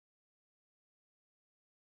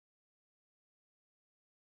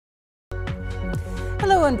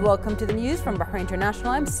Hello and welcome to the news from Bahrain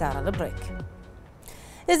International. I'm Sarah Labrik.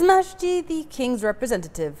 His Majesty the King's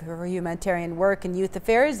representative for humanitarian work and youth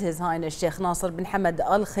affairs, His Highness Sheikh Nasser bin Hamad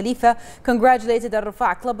Al Khalifa, congratulated Al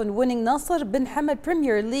Rafah club on winning Nasser bin Hamad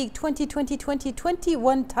Premier League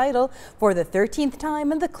 2020-2021 title for the 13th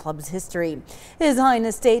time in the club's history. His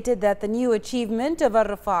Highness stated that the new achievement of Al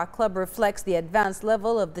Rafah club reflects the advanced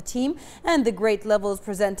level of the team and the great levels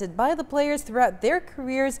presented by the players throughout their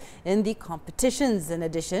careers in the competitions, in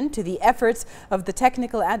addition to the efforts of the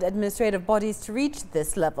technical and administrative bodies to reach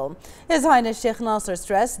this level. His Highness Sheikh Nasser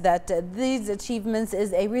stressed that these achievements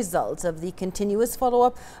is a result of the continuous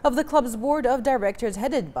follow-up of the club's board of directors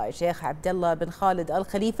headed by Sheikh Abdullah bin Khalid Al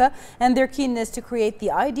Khalifa and their keenness to create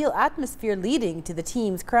the ideal atmosphere leading to the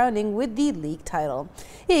team's crowning with the league title.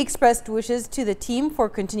 He expressed wishes to the team for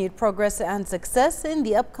continued progress and success in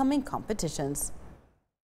the upcoming competitions.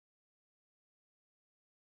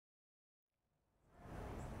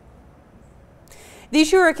 The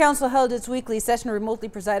Shura Council held its weekly session remotely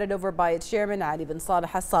presided over by its chairman, Ali bin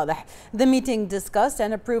Saleh Al Saleh. The meeting discussed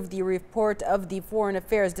and approved the report of the Foreign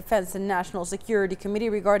Affairs, Defense and National Security Committee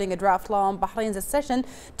regarding a draft law on Bahrain's accession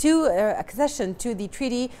to the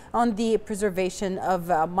Treaty on the Preservation of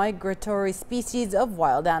Migratory Species of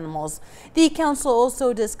Wild Animals. The Council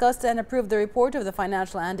also discussed and approved the report of the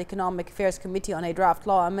Financial and Economic Affairs Committee on a draft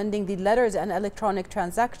law amending the Letters and Electronic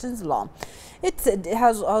Transactions Law. It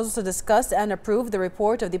has also discussed and approved the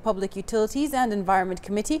report of the Public Utilities and Environment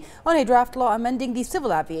Committee on a draft law amending the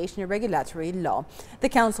Civil Aviation Regulatory Law. The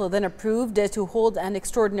Council then approved to hold an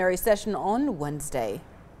extraordinary session on Wednesday.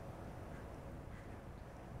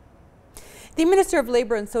 The Minister of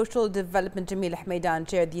Labour and Social Development, Jamil Ahmeidan,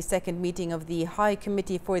 chaired the second meeting of the High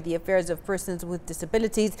Committee for the Affairs of Persons with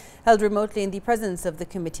Disabilities, held remotely in the presence of the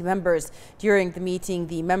committee members. During the meeting,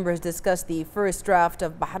 the members discussed the first draft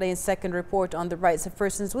of Bahrain's second report on the rights of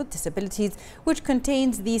persons with disabilities, which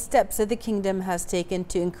contains the steps that the kingdom has taken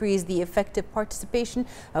to increase the effective participation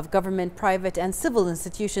of government, private and civil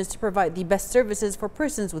institutions to provide the best services for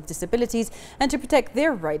persons with disabilities and to protect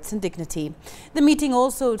their rights and dignity. The meeting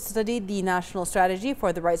also studied the National Strategy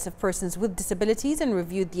for the Rights of Persons with Disabilities and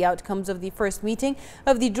reviewed the outcomes of the first meeting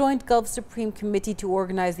of the Joint Gulf Supreme Committee to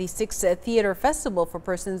organize the 6th Theatre Festival for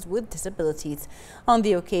Persons with Disabilities. On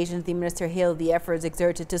the occasion, the minister hailed the efforts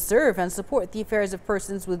exerted to serve and support the affairs of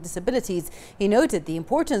persons with disabilities. He noted the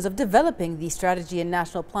importance of developing the strategy and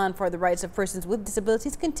national plan for the rights of persons with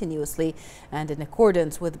disabilities continuously and in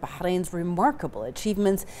accordance with Bahrain's remarkable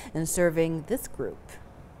achievements in serving this group.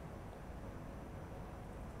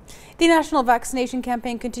 The national vaccination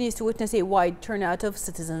campaign continues to witness a wide turnout of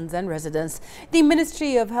citizens and residents. The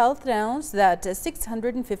Ministry of Health announced that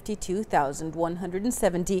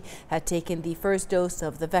 652,170 had taken the first dose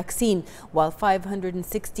of the vaccine, while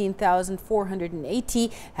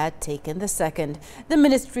 516,480 had taken the second. The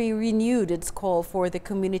ministry renewed its call for the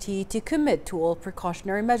community to commit to all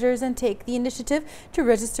precautionary measures and take the initiative to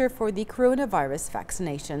register for the coronavirus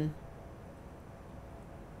vaccination.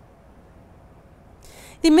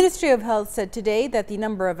 The Ministry of Health said today that the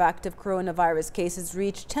number of active coronavirus cases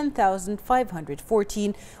reached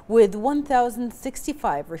 10,514, with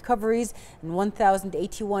 1,065 recoveries and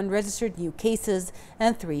 1,081 registered new cases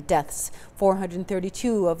and 3 deaths.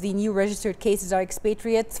 432 of the new registered cases are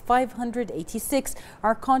expatriates, 586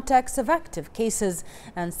 are contacts of active cases,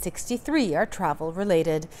 and 63 are travel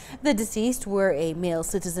related. The deceased were a male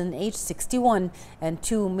citizen aged 61 and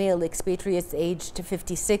 2 male expatriates aged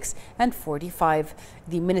 56 and 45.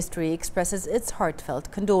 The ministry expresses its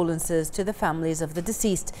heartfelt condolences to the families of the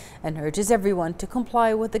deceased and urges everyone to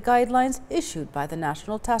comply with the guidelines issued by the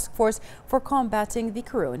National Task Force for combating the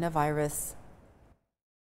coronavirus.